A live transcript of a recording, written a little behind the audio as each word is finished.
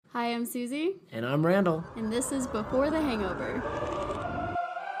Hi, I'm Susie, And I'm Randall. and this is Before the Hangover.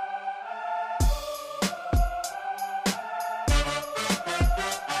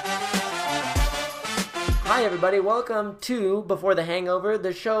 Hi, everybody. Welcome to Before the Hangover,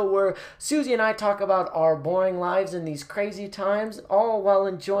 the show where Susie and I talk about our boring lives in these crazy times, all while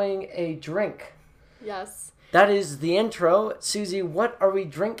enjoying a drink. Yes. That is the intro. Susie, what are we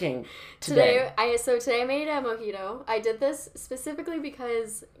drinking today? Today I made a mojito. I did this specifically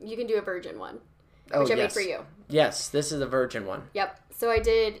because you can do a virgin one, which I made for you. Yes, this is a virgin one. Yep. So I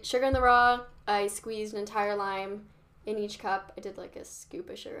did sugar in the raw. I squeezed an entire lime in each cup. I did like a scoop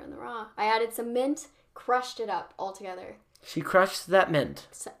of sugar in the raw. I added some mint, crushed it up all together. She crushed that mint.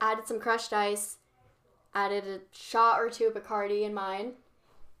 So added some crushed ice, added a shot or two of Bacardi in mine,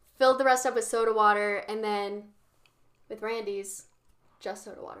 filled the rest up with soda water, and then with Randy's, just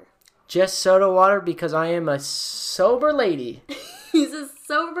soda water. Just soda water because I am a sober lady. He's a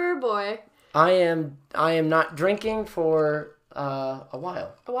sober boy. I am not drinking for a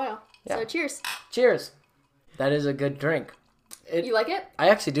while. A while. Yeah. So cheers. Cheers. That is a good drink. You like it? I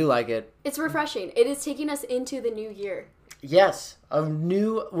actually do like it. It's refreshing. It is taking us into the new year. Yes,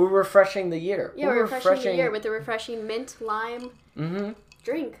 we're refreshing the year. Yeah, we're refreshing the year with a refreshing mint lime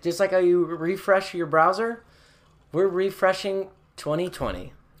drink. Just like how you refresh your browser, we're refreshing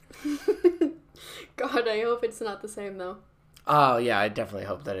 2020. God, I hope it's not the same though. Oh yeah, I definitely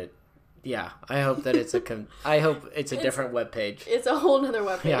hope that it. Yeah, I hope that it's I hope it's a different web page. It's a whole nother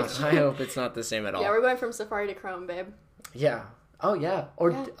webpage. Yeah, I hope it's not the same at all. Yeah, we're going from Safari to Chrome, babe. Yeah. Oh yeah.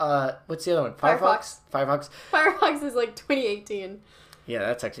 Or what's the other one? Firefox. Firefox. Firefox is like 2018. Yeah,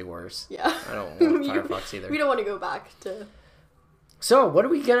 that's actually worse. Yeah. I don't want Firefox either. We don't want to go back to. So what are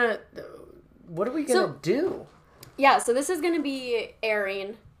we gonna do? Yeah, so this is gonna be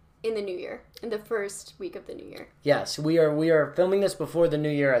airing in the new year, in the first week of the new year. Yes, we are filming this before the new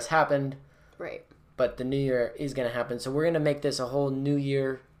year has happened. Right. But the new year is going to happen. So we're going to make this a whole new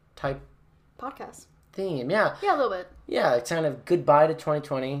year type podcast theme. Yeah. Yeah, a little bit. Yeah, it's kind of goodbye to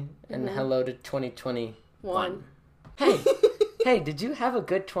 2020 and hello to 2021. Hey. Hey, did you have a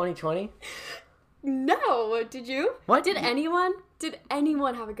good 2020? No, did you? What? Did anyone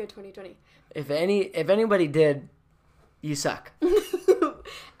have a good 2020? If anybody did, you suck.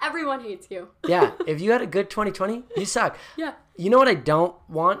 Everyone hates you. Yeah, if you had a good 2020, you suck. Yeah. You know what I don't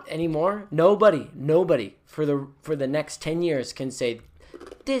want anymore? Nobody for the next 10 years can say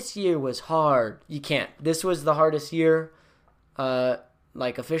this year was hard. You can't. This was the hardest year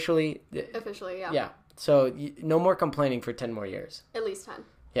like officially. Officially, yeah. Yeah. So no more complaining for 10 more years. At least 10.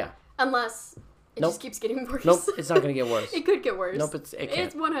 Yeah. Unless it just keeps getting worse. Nope, it's not going to get worse. It could get worse. Nope, it can't.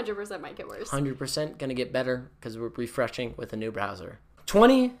 It's 100% might get worse. 100% going to get better because we're refreshing with a new browser.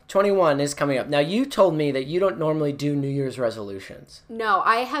 2021 is coming up. Now, you told me that you don't normally do New Year's resolutions. No,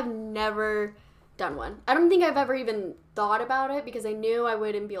 I have never done one. I don't think I've ever even thought about it because I knew I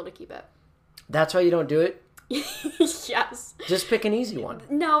wouldn't be able to keep it. That's why you don't do it? Yes. Just pick an easy one.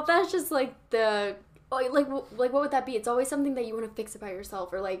 No, that's just like what would that be? It's always something that you want to fix it by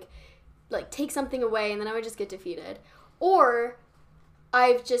yourself or like take something away and then I would just get defeated. Or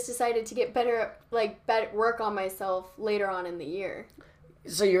I've just decided to get better work on myself later on in the year.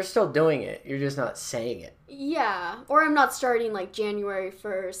 So you're still doing it. You're just not saying it. Yeah. Or I'm not starting like January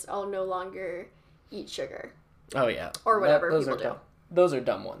 1st. I'll no longer eat sugar. Oh, yeah. Or whatever those people are do. dumb. Those are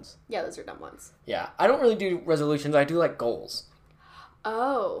dumb ones. Yeah, those are dumb ones. Yeah. I don't really do resolutions. I do like goals.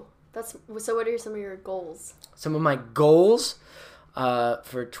 Oh. So what are some of your goals? Some of my goals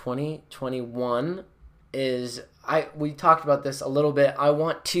for 2021 is... we talked about this a little bit. I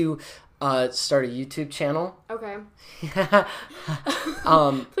want to... start a YouTube channel. Okay.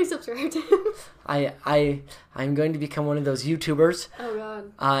 um, Please subscribe to him. I'm going to become one of those YouTubers. Oh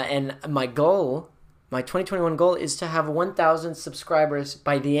God. And my 2021 goal is to have 1,000 subscribers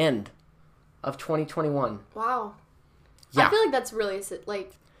by the end of 2021. Wow. Yeah. I feel like that's really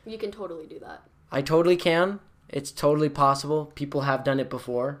you can totally do that. I totally can. It's totally possible. People have done it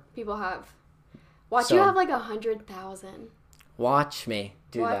before. People have. Watch So, you have like 100,000. Watch me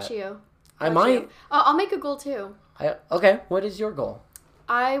do that. Watch you. I might. I'll make a goal too. Okay. What is your goal?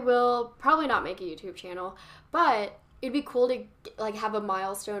 I will probably not make a YouTube channel, but it'd be cool to have a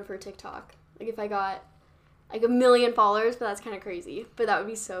milestone for TikTok. Like if I got like 1 million followers, but that's kind of crazy. But that would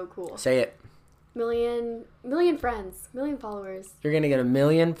be so cool. Say it. Million friends, 1 million followers. You're gonna get 1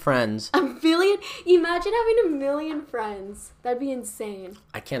 million friends. 1 million? Imagine having 1 million friends. That'd be insane.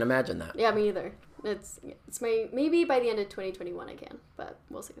 I can't imagine that. Yeah, me either. It's maybe by the end of 2021 I can, but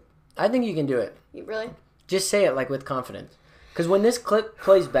we'll see. I think you can do it. You really? Just say it with confidence. Because when this clip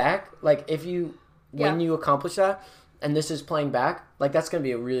plays back, when you accomplish that, and this is playing back, like that's going to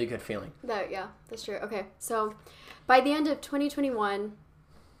be a really good feeling. That's true. Okay, so by the end of 2021,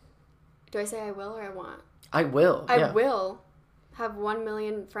 do I say I will or I want? I will. I will have 1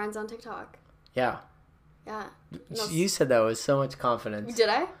 million friends on TikTok. Yeah. Yeah. No, you said that with so much confidence. Did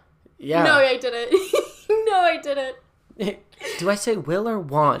I? Yeah. No, I didn't. No, I didn't. Do I say will or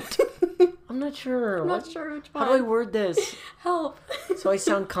want? I'm not sure. I'm not sure which one. How do I word this? Help. So I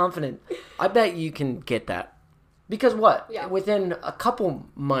sound confident. I bet you can get that. Because what? Yeah. Within a couple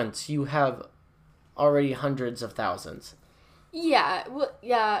months, you have already hundreds of thousands. Yeah. Well,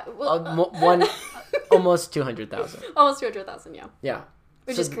 yeah. Well, Almost 200,000. Almost 200,000, yeah. Yeah.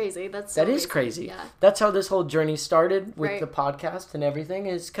 Which is crazy. That is crazy. Yeah. That's how this whole journey started with the podcast and everything,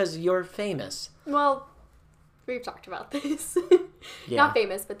 is because you're famous. Well, we've talked about this. Yeah. Not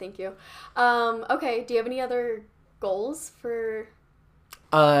famous, but thank you. Okay, do you have any other goals for...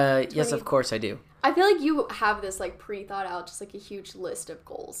 Yes, of course I do. I feel like you have this like pre-thought out, just like a huge list of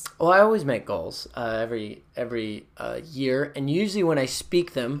goals. Well, I always make goals every year, and usually when I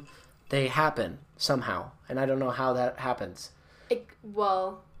speak them, they happen somehow, and I don't know how that happens. I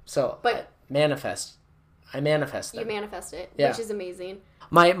manifest them. You manifest it, yeah. Which is amazing.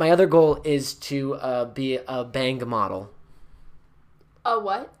 My other goal is to be a Bang model. A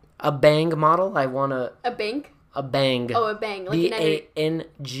what? A Bang model. I want to... A bank? A Bang. Oh, a Bang. Like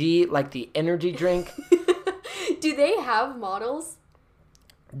BANG, like the energy drink. Do they have models?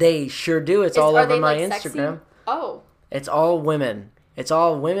 They sure do. It's all over my Instagram. Sexy? Oh. It's all women. It's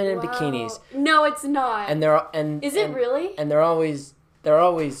all women in bikinis. No, it's not. And they're Is it really? And they're always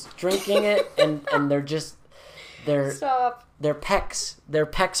drinking it, and they're Stop. Their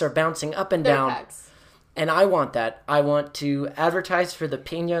pecs are bouncing up and down. Pecs. And I want that. I want to advertise for the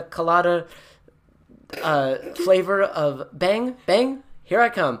pina colada flavor of Bang, Bang, here I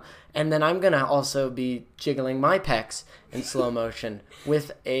come. And then I'm going to also be jiggling my pecs in slow motion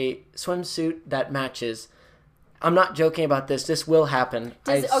with a swimsuit that matches. I'm not joking about this. This will happen.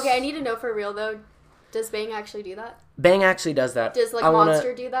 I need to know for real, though. Does Bang actually do that? Bang actually does that. Does,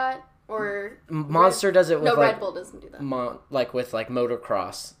 Monster do that? Or Monster does it with, Red Bull doesn't do that. With,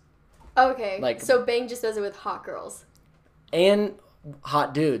 motocross. Okay. So Bang just does it with hot girls. And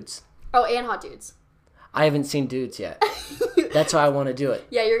hot dudes. Oh, and hot dudes. I haven't seen dudes yet. That's how I want to do it.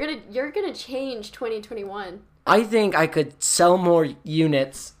 Yeah, you're gonna change 2021. I think I could sell more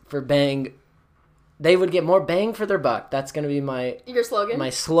units for Bang. They would get more bang for their buck. That's gonna be your slogan. My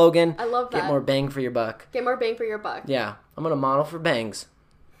slogan. I love that. Get more bang for your buck. Get more bang for your buck. Yeah, I'm gonna model for Bangs,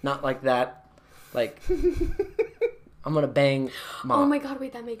 not like that. Like I'm gonna bang. Oh my god!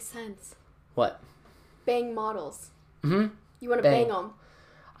 Wait, that makes sense. What? Bang models. Mm-hmm. You want to bang them.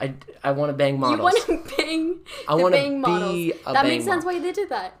 I want to bang models. You want to bang. I want to bang be models. a That bang makes sense model. why they did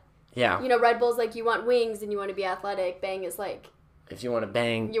that. Yeah. You know, Red Bull's like you want wings and you want to be athletic. Bang is like if you want to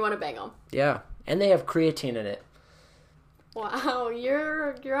bang. You want to bang them. Yeah, and they have creatine in it. Wow,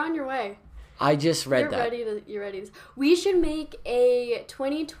 you're on your way. I just read that. You're ready to. We should make a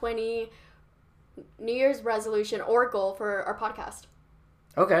 2020 New Year's resolution or goal for our podcast.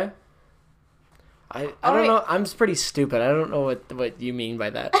 Okay. I don't know. I'm pretty stupid. I don't know what you mean by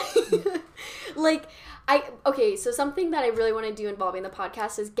that. So something that I really want to do involving the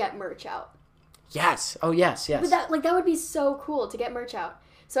podcast is get merch out. Yes. Oh, yes. But that would be so cool to get merch out.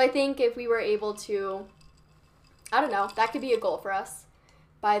 So I think if we were able to, I don't know, that could be a goal for us.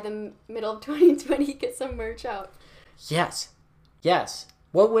 By the middle of 2020, get some merch out. Yes.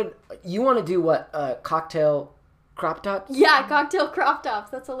 What would you want to do? What cocktail crop tops? Yeah, cocktail crop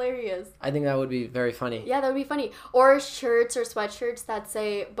tops. That's hilarious. I think that would be very funny. Yeah, that would be funny. Or shirts or sweatshirts that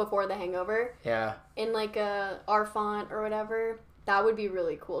say "Before the Hangover." Yeah. In like our font or whatever. That would be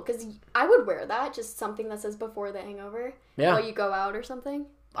really cool because I would wear that. Just something that says "Before the Hangover." Yeah. While you go out or something.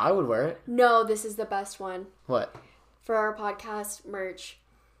 I would wear it. No, this is the best one. What? For our podcast merch,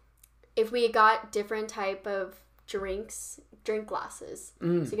 if we got different type of drink glasses. So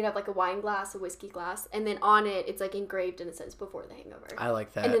you could have like a wine glass, a whiskey glass, and then on it, it's like engraved and it says "Before the Hangover." I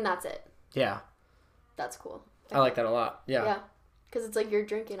like that. And then that's it. Yeah. That's cool. I like that a lot. Yeah. Yeah. Because it's like you're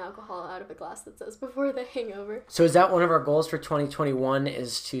drinking alcohol out of a glass that says "Before the Hangover." So is that one of our goals for 2021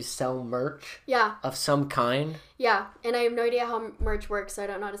 is to sell merch? Yeah. Of some kind? Yeah. And I have no idea how merch works, so I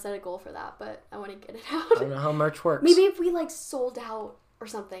don't know how to set a goal for that, but I want to get it out. I don't know how merch works. Maybe if we sold out or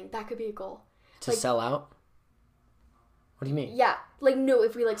something, that could be a goal. To sell out? What do you mean? Yeah. No,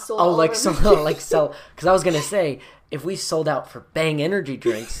 if we sold out. Oh, sell. Because I was going to say, if we sold out for Bang energy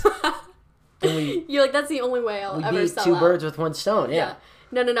drinks, then you're like, that's the only way I'll ever sell out. Two birds with one stone, yeah.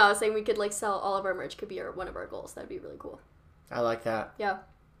 No, I was saying we could sell all of our merch could be one of our goals. That'd be really cool. I like that. Yeah.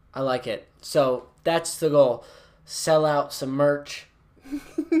 I like it. So that's the goal. sell out some merch.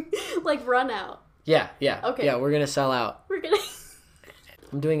 Like run out. Yeah. Okay. Yeah, we're gonna sell out. We're gonna.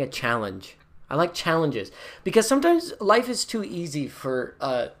 I'm doing a challenge. I like challenges because sometimes life is too easy for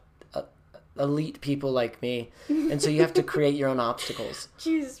elite people like me, and so you have to create your own obstacles.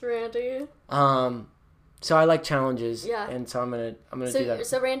 Jeez, Randy. So I like challenges. Yeah. And so I'm gonna do that.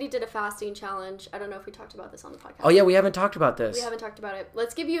 So Randy did a fasting challenge. I don't know if we talked about this on the podcast. Oh yeah, we haven't talked about this. We haven't talked about it.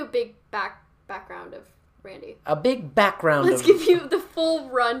 Let's give you a big background of Randy. A big background. Let's give you the full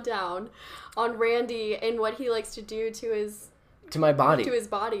rundown on Randy and what he likes to do to his my body. To his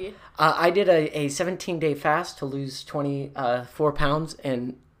body. I did a 17-day fast to lose 24 pounds,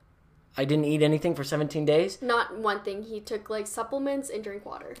 and I didn't eat anything for 17 days. Not one thing. He took like supplements and drank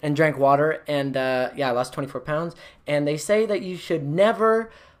water. And I lost 24 pounds. And they say that you should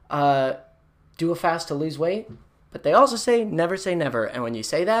never do a fast to lose weight. But they also say never say never. And when you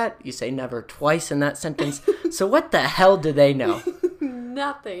say that, you say never twice in that sentence. So what the hell do they know?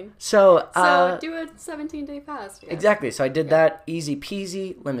 Nothing. So do a 17-day fast. Yes. Exactly. So I did that. Easy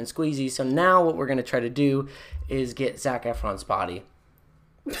peasy, lemon squeezy. So now what we're going to try to do is get Zac Efron's body.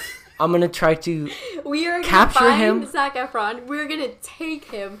 I'm going to try to capture him. Zac Efron. We're going to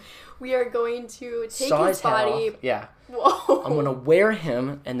take him. We are going to take Saw his body. Head off. Yeah. Whoa. I'm going to wear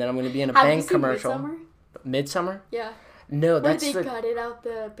him, and then I'm going to be in a Have Bang you seen commercial. Midsummer? Yeah. No, Where that's they gutted out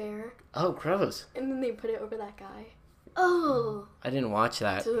the bear. Oh, gross. And then they put it over that guy. Oh. I didn't watch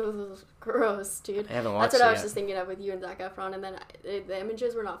that. Gross, dude. I haven't watched it That's what I was yet. just thinking of with you and Zac Efron, and then the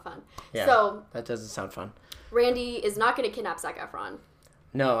images were not fun. Yeah, so that doesn't sound fun. Randy is not going to kidnap Zac Efron.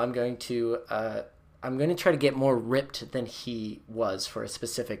 No, I'm going to try to get more ripped than he was for a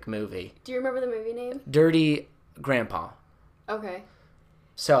specific movie. Do you remember the movie name? Dirty Grandpa. Okay.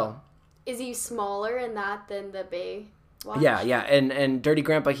 So. Is he smaller in that than the Baywatch? Yeah, and Dirty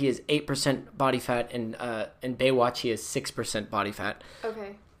Grandpa, he is 8% body fat, and in Baywatch, he is 6% body fat.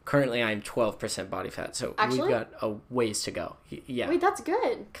 Okay. Currently, I'm 12% body fat, so Actually? we've got a ways to go. Yeah. Wait, that's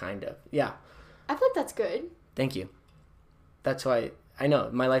good. Kind of. Yeah. I feel like that's good. Thank you. That's why I know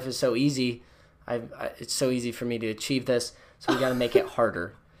my life is so easy. It's so easy for me to achieve this, so we got to make it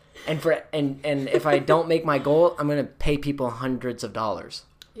harder. And if I don't make my goal, I'm gonna pay people hundreds of dollars.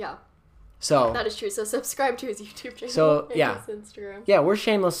 Yeah. So that is true. So subscribe to his YouTube channel. So yeah, his Instagram. Yeah, we're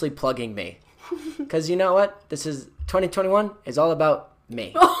shamelessly plugging me, because you know what? This is 2021 is all about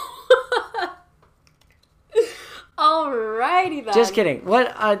me. Alrighty then. Just kidding.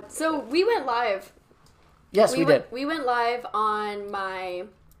 What? So we went live. Yes, we did. We went live on my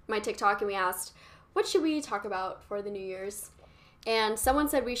TikTok and we asked, what should we talk about for the New Year's? And someone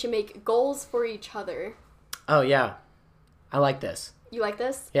said we should make goals for each other. Oh yeah, I like this. You like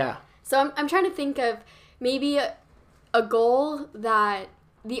this? Yeah. So I'm trying to think of maybe a goal that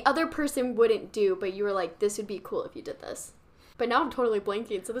the other person wouldn't do, but you were like, this would be cool if you did this. But now I'm totally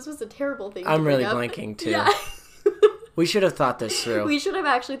blanking, so this was a terrible thing. I'm really blanking too. Yeah. We should have thought this through. We should have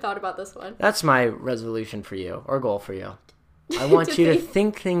actually thought about this one. That's my resolution for you, or goal for you. I want you to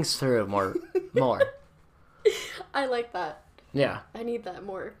think things through more. I like that. Yeah. I need that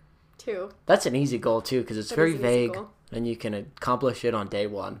more, too. That's an easy goal, too, because it's very vague, and you can accomplish it on day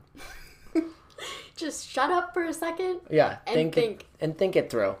one. Just shut up for a second. Yeah. And think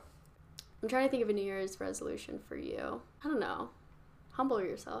it through. I'm trying to think of a New Year's resolution for you. I don't know. Humble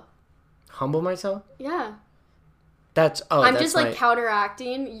yourself. Humble myself? Yeah. I'm just like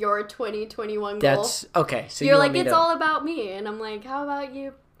counteracting your 2021 goal. That's okay. So you're like, it's all about me, and I'm like, how about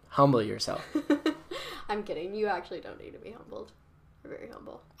you? Humble yourself. I'm kidding. You actually don't need to be humbled. You're very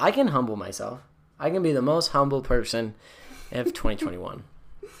humble. I can humble myself. I can be the most humble person of 2021,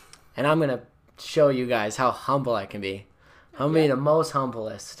 and I'm gonna show you guys how humble I can be. I'm gonna be the most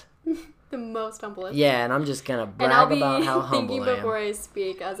humblest. The most humblest. Yeah, and I'm just gonna brag about how humble I am. And I'll be thinking before I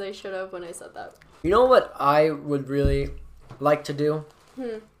speak, as I should have when I said that. You know what I would really like to do?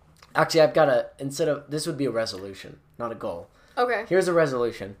 Actually, I've got this would be a resolution, not a goal. Okay. Here's a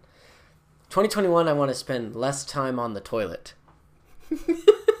resolution. 2021, I want to spend less time on the toilet.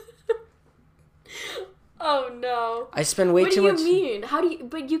 Oh, no. I spend way too much... What do you mean?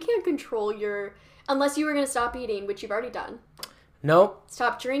 But you can't control unless you were going to stop eating, which you've already done. Nope.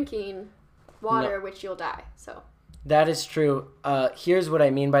 Stop drinking water, which you'll die, so... That is true. Here's what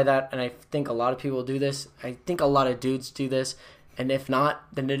I mean by that, and I think a lot of people do this. I think a lot of dudes do this, and if not,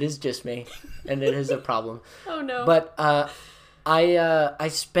 then it is just me, and it is a problem. Oh no! But I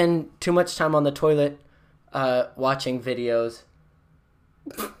spend too much time on the toilet, watching videos.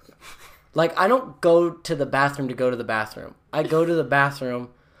 Like, I don't go to the bathroom to go to the bathroom. I go to the bathroom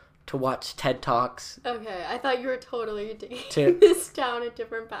to watch TED Talks. Okay, I thought you were totally taking this down a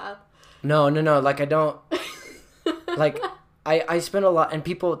different path. No. Like, I don't... Like, I spend a lot, and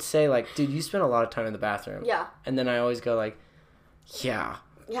people would say, like, dude, you spend a lot of time in the bathroom. Yeah. And then I always go, like, yeah.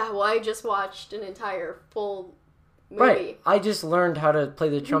 Yeah, well, I just watched an entire full movie. Right. I just learned how to play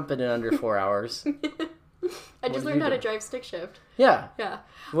the trumpet in under 4 hours. I just learned how to drive stick shift. Yeah. Yeah.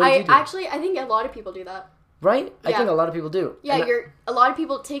 What did you do? Actually, I think a lot of people do that. Right? I Yeah. think a lot of people do. Yeah, And a lot of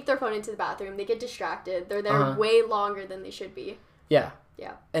people take their phone into the bathroom. They get distracted. They're there way longer than they should be. Yeah.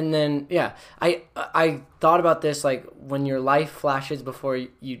 Yeah. And then, yeah, I thought about this, like, when your life flashes before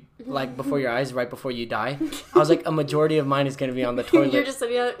you like, before your eyes, right before you die. I was like, a majority of mine is going to be on the toilet. You're just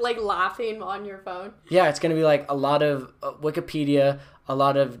sitting there, like, laughing on your phone. Yeah, it's going to be, like, a lot of Wikipedia, a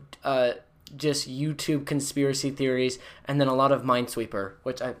lot of just YouTube conspiracy theories, and then a lot of Minesweeper,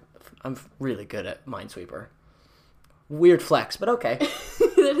 which I'm really good at Minesweeper. Weird flex, but okay.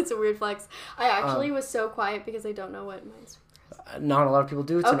 That is a weird flex. I actually was so quiet because I don't know what Minesweeper. Not a lot of people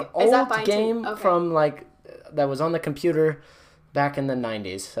do. It's an Is that old fine game too? Okay. from, like, that was on the computer back in the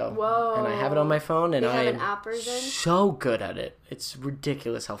 90s. So, Whoa. and I have it on my phone, and They I have am an app version? so good at it. It's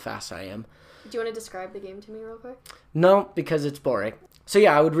ridiculous how fast I am. Do you want to describe the game to me real quick? No, because it's boring. So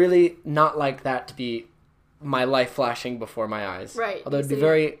yeah, I would really not like that to be my life flashing before my eyes. Right. Although it'd be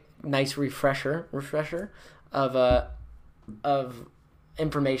very nice refresher of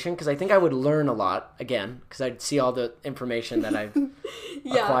information, because I think I would learn a lot again, because I'd see all the information that I've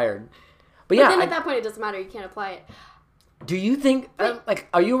acquired. But yeah, then at that point it doesn't matter. You can't apply it. do you think like,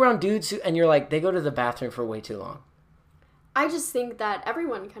 are you around dudes and you're like, they go to the bathroom for way too long? I just think that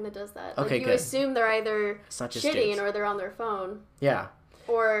everyone kind of does that. Like, Okay, you good. assume they're either It's not just shitting dudes. or they're on their phone, Yeah.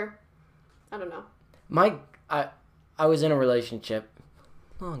 or I don't know. I was in a relationship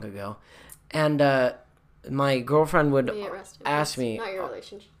long ago, and my girlfriend would May it rest in ask peace. me. Not your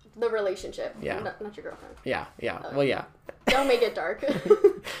relationship. The relationship. Yeah. Not your girlfriend. Yeah. Well, yeah. Don't make it dark.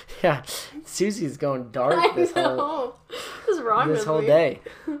 Yeah. Susie's going dark I this know. whole What's wrong with me? day.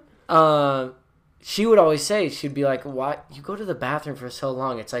 She would always say, she'd be like, "Why you go to the bathroom for so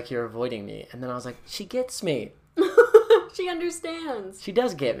long? It's like you're avoiding me." And then I was like, "She gets me. She understands. She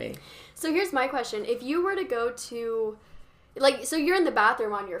does get me." So here's my question: if you were to go to, like, so you're in the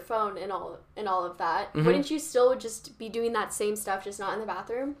bathroom on your phone and all of that, wouldn't you still just be doing that same stuff, just not in the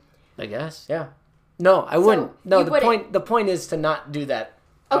bathroom? I guess. Yeah. No, I wouldn't. No, you the wouldn't. point is to not do that.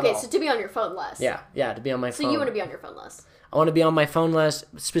 at Okay, all. so to be on your phone less. Yeah, to be on my So phone. you want to be on your phone less. I want to be on my phone less,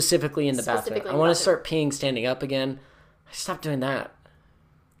 specifically in the bathroom. Specifically I in the want to bathroom. start peeing standing up again. I stopped doing that.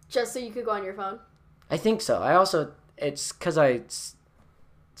 Just so you could go on your phone. I think so. I also, it's because I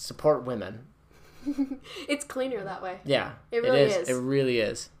support women. It's cleaner that way. Yeah, It really is. It really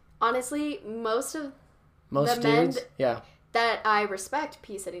is. Honestly, most of Most The men dudes, yeah. that I respect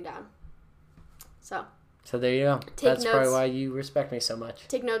pee sitting down. So So there you go. Take That's probably notes. why you respect me so much.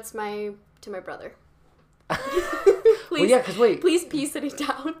 take notes to my brother. Well, yeah, because wait. Please pee sitting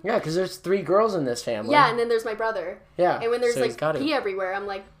down. Yeah, because there's 3 girls in this family. Yeah, and then there's my brother. Yeah. And when there's so he's like got pee it. everywhere, I'm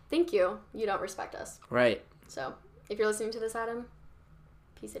like, thank you. You don't respect us. Right. So if you're listening to this, Adam,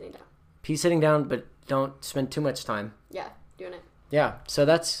 pee sitting down. Pee sitting down, but don't spend too much time. Yeah, doing it. Yeah, so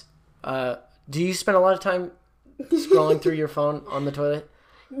that's, do you spend a lot of time scrolling through your phone on the toilet?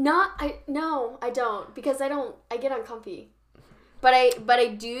 No, I don't, because I get uncomfy. But I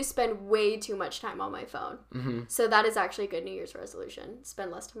do spend way too much time on my phone. Mm-hmm. So that is actually a good New Year's resolution.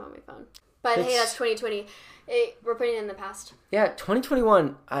 Spend less time on my phone. But hey, that's 2020. We're putting it in the past. Yeah,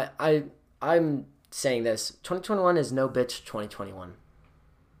 2021, I'm saying this. 2021 is no bitch 2021.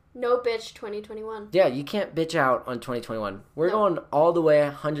 No bitch 2021. Yeah, you can't bitch out on 2021. We're No. going all the way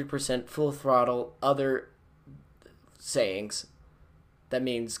 100% full throttle, other sayings. That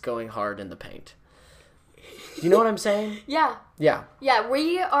means going hard in the paint. You know what I'm saying? Yeah. Yeah. Yeah,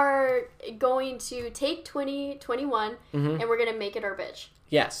 we are going to take 2021 and we're going to make it our bitch.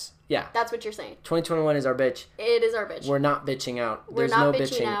 Yes. Yeah. That's what you're saying. 2021 is our bitch. It is our bitch. We're not bitching out. We're There's not no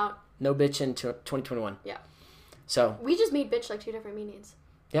bitching bitching out. No bitching to 2021. Yeah. So, We just made bitch like 2 different meanings.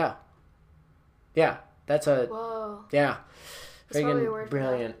 yeah. Yeah. That's a, Whoa. yeah. There's probably a Friggin' word for that.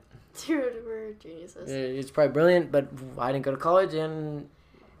 brilliant. Dude, we're geniuses. It's probably brilliant, but I didn't go to college and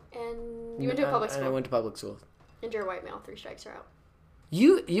And you went to a public I school. went to public school. And you're a white male. 3 strikes are out.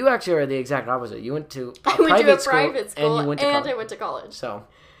 You actually are the exact opposite. You went to a I went to a school private school and you went to and college. I went to college. So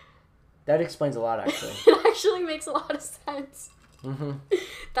that explains a lot, actually. It actually makes a lot of sense. Mm-hmm.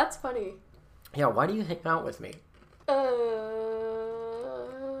 That's funny. Yeah, why do you hang out with me?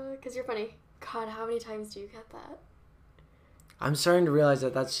 Because you're funny. God, how many times do you get that? I'm starting to realize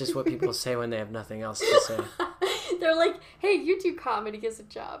that that's just what people say when they have nothing else to say. They're like, hey, you do comedy as a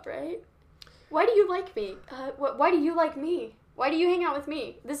job, right? Why do you like me? Why do you like me? Why do you hang out with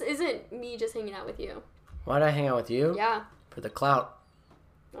me? This isn't me just hanging out with you. Why'd I hang out with you? Yeah. For the clout.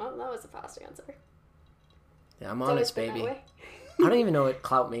 Well, that was a fast answer. Yeah, I'm It's honest, always been baby. that way. I don't even know what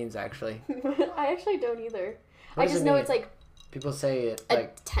clout means, actually. I actually don't either. What I does just it know mean? it's like People say it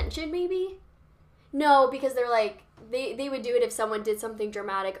like... attention, maybe? No, because they're like, they would do it if someone did something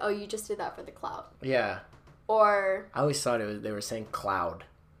dramatic. Oh, you just did that for the clout. Yeah. Or I always thought they were saying cloud.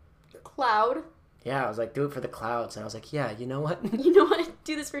 cloud. Yeah, I was like, do it for the clouds. And I was like, yeah, you know what? You know what?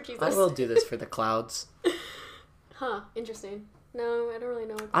 Do this for Jesus. I will do this for the clouds. Huh, interesting. No, I don't really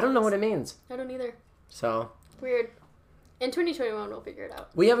know what I don't know is. what it means. I don't either. So, Weird. In 2021, we'll figure it out.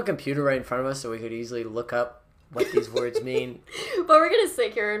 we have a computer right in front of us, so we could easily look up what these words mean. But we're going to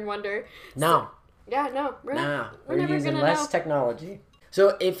sit here and wonder. No. Yeah, no. We're We're never using gonna less know. technology.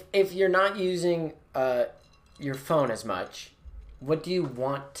 So, if you're not using your phone as much, what do you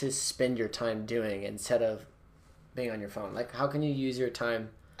want to spend your time doing instead of being on your phone? Like, how can you use your time?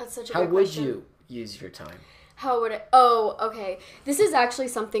 That's such a How good would question. you use your time? How would I? Oh, okay. This is actually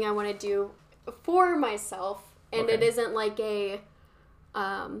something I want to do for myself, and Okay. it isn't like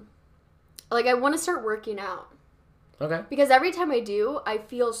like I want to start working out Okay. because every time I do, I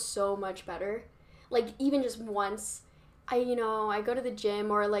feel so much better. Like even just once, I go to the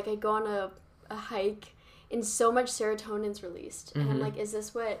gym or like I go on a hike, and so much serotonin's released, and I'm like, is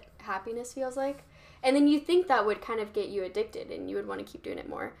this what happiness feels like? And then you think that would kind of get you addicted, and you would want to keep doing it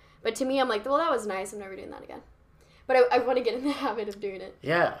more. But to me, I'm like, well, that was nice. I'm never doing that again. But I want to get in the habit of doing it.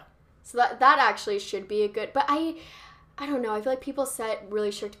 Yeah. So that actually should be a good. But I don't know. I feel like people set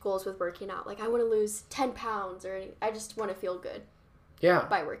really strict goals with working out. Like I want to lose 10 pounds, or I just want to feel good Yeah.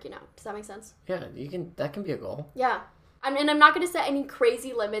 by working out. Does that make sense? Yeah. That can be a goal. Yeah. And I'm not going to set any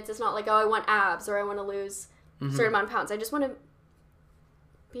crazy limits. It's not like, oh, I want abs or I want to lose a certain amount of pounds. I just want to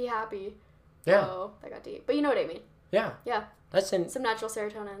be happy. Yeah. Oh, that got deep. But you know what I mean. Yeah. Yeah. That's in. Some natural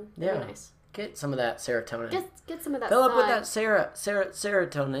serotonin. Yeah. Really nice. Get some of that serotonin. Get some of that Fill up with sun. that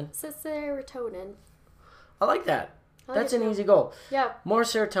serotonin. Serotonin. I like that. I like That's it an too. easy goal. Yeah. More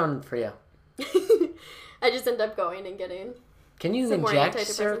serotonin for you. I just end up going and getting Can you some more inject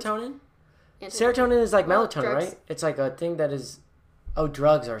antidepressants. serotonin? antidepressants. Serotonin is like Well, melatonin, drugs. right? It's like a thing that is... Oh,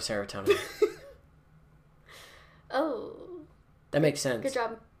 drugs are serotonin. Oh, That makes sense. good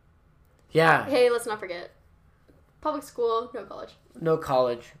job. Yeah. Hey, let's not forget. Public school, no college. No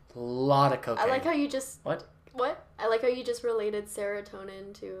college. A lot of cocaine. I like how you just... What? What? I like how you just related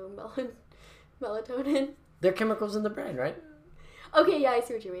serotonin to melatonin. They're chemicals in the brain, right? Okay, yeah, I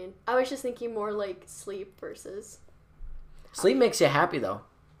see what you mean. I was just thinking more like sleep versus... Sleep makes you happy, though.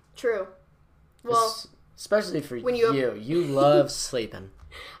 True. Well, Especially for when you. you- You love sleeping.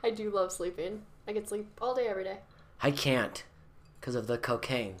 I do love sleeping. I could sleep all day, every day. I can't. Because of the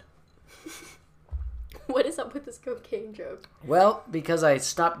cocaine. What is up with this cocaine joke? Well, because I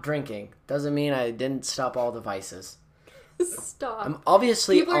stopped drinking doesn't mean I didn't stop all the vices. Stop. I'm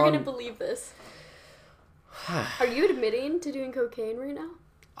obviously People are on... going to believe this. Are you admitting to doing cocaine right now?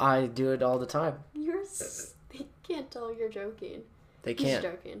 I do it all the time. They can't tell you're joking. They He's can't.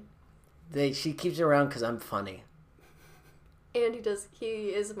 joking. She keeps it around because I'm funny. And he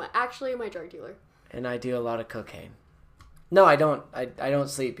is actually my drug dealer. And I do a lot of cocaine. No, I don't. I don't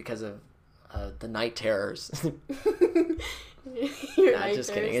sleep because of the night terrors. Your Nah,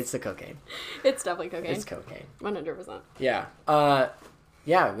 just kidding. It's the cocaine. It's definitely cocaine. It's cocaine. 100%. Yeah.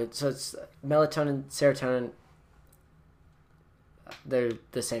 Yeah. So it's melatonin, serotonin. They're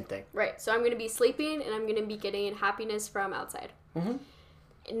the same thing. Right. So I'm going to be sleeping and I'm going to be getting happiness from outside. Mm-hmm.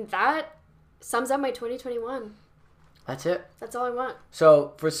 And that sums up my 2021. That's it. That's all I want.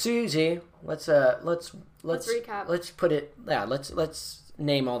 So for Susie, let's recap. Let's put it. Yeah. Let's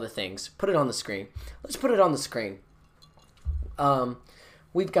name all the things. Put it on the screen. Let's put it on the screen.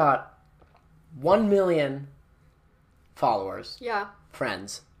 We've got 1 million followers, Yeah.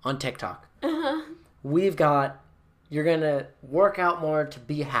 friends on TikTok. Uh-huh. We've got. You're gonna work out more to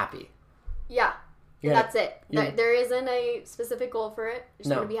be happy. Yeah. You're That's it. you're- There isn't a specific goal for it. I just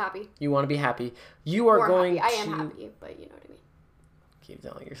No. want to be happy. You want to be happy. You are More going happy. to. I am happy, but you know what I mean. Keep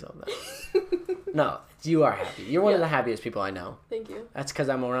telling yourself that. No, you are happy. You're one of the happiest people I know. Thank you. That's because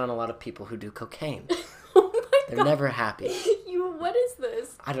I'm around a lot of people who do cocaine. Oh my They're god. never happy. What is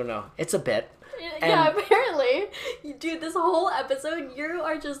this? I don't know. It's a bit. Yeah, apparently. Dude, this whole episode,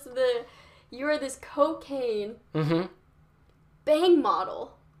 you are this cocaine Mm-hmm. bang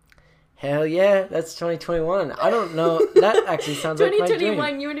model. Hell yeah, that's 2021. I don't know. That actually sounds like my dream.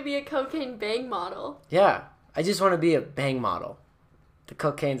 2021, you want to be a cocaine bang model. Yeah, I just want to be a bang model. The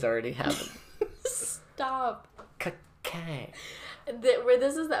cocaine's already happened. Stop. Cocaine. Where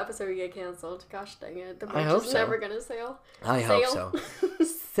this is the episode we get canceled. Gosh dang it. The I merch hope is so. never going to sell. I hope so.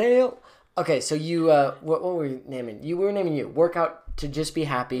 Sail. Okay, so you what were we naming? You were naming you workout to just be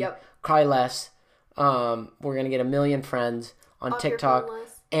happy, Yep. cry less. We're gonna get 1 million friends on Off your TikTok, phone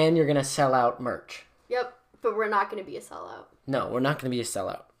list. and you're gonna sell out merch. Yep. But we're not going to be a sellout. No, we're not gonna be a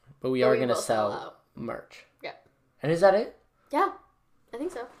sellout, but we But are we gonna will sell sell out. merch. Yep. And is that it? Yeah. I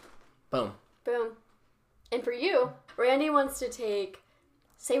think so. Boom. Boom. And for you, Randy wants to take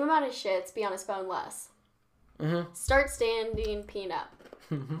same amount of shits, be on his phone less. Mm-hmm. Start standing peanut.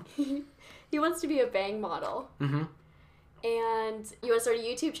 He wants to be a Bang model. Mm-hmm. And you want to start a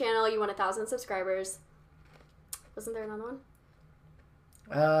YouTube channel. You want 1,000 subscribers. Wasn't there another one?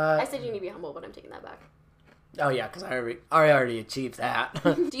 I said you need to be humble, but I'm taking that back. Oh yeah, because I already achieved that.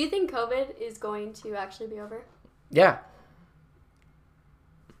 Do you think COVID is going to actually be over? Yeah.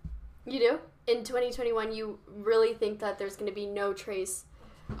 You do? In 2021, you really think that there's going to be no trace?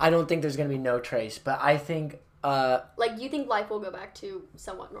 I don't think there's gonna be no trace, but I think Like, you think life will go back to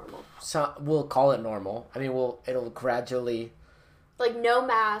somewhat normal? so we'll call it normal. I mean, it'll gradually. Like, no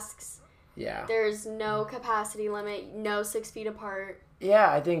masks. Yeah. There's no capacity limit. No 6 feet apart.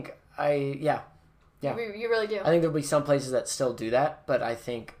 Yeah, I think yeah. Yeah. You really do. I think there'll be some places that still do that, but I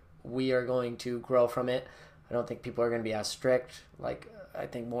think we are going to grow from it. I don't think people are going to be as strict. Like, I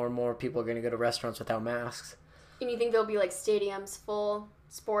think more and more people are going to go to restaurants without masks. And you think there'll be, like, stadiums full,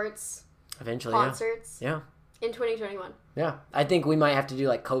 sports, Eventually, concerts? Yeah. In 2021. Yeah. I think we might have to do,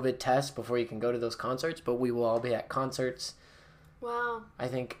 like, COVID tests before you can go to those concerts, but we will all be at concerts. Wow. I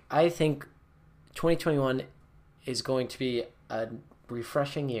think 2021 is going to be a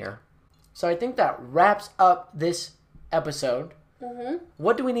refreshing year. So I think that wraps up this episode. Mm-hmm.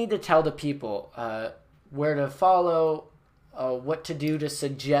 What do we need to tell the people? Where to follow? What to do to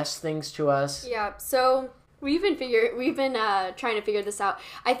suggest things to us? Yeah, so we've been trying to figure this out.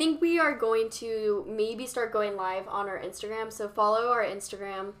 I think we are going to maybe start going live on our Instagram. So follow our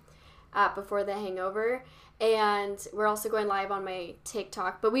Instagram at Before the Hangover. And we're also going live on my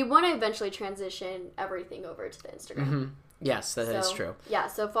TikTok. But we want to eventually transition everything over to the Instagram. Mm-hmm. Yes, that is true. Yeah,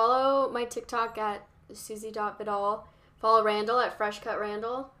 so follow my TikTok at Susie.Vidal. Follow Randall at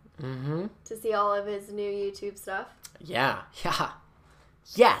FreshCutRandall Mm-hmm. to see all of his new YouTube stuff. Yeah.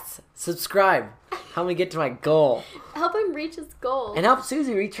 Yes. Subscribe. Help me get to my goal. Help him reach his goal. And help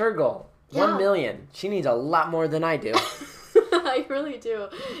Susie reach her goal. Yeah. 1 million. She needs a lot more than I do. I really do.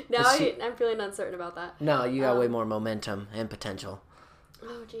 Now I'm feeling uncertain about that. No, you got way more momentum and potential.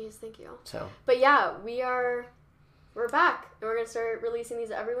 Oh, geez, thank you. So But yeah, we're back, and we're gonna start releasing these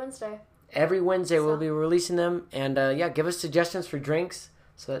every Wednesday. every Wednesday we'll be releasing them. And give us suggestions for drinks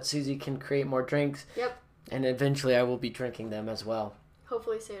so that Susie can create more drinks. Yep. And eventually I will be drinking them as well.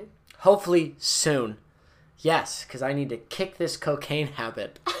 Hopefully soon. Hopefully soon. Yes, because I need to kick this cocaine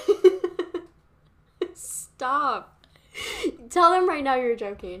habit. Stop. Tell them right now you're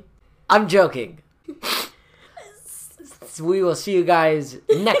joking. I'm joking. We will see you guys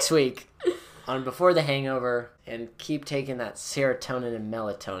next week on Before the Hangover. And keep taking that serotonin and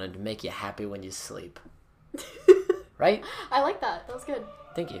melatonin to make you happy when you sleep. Right? I like that. That was good.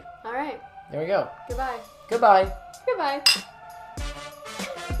 Thank you. All right. There we go. Goodbye. Goodbye. Goodbye.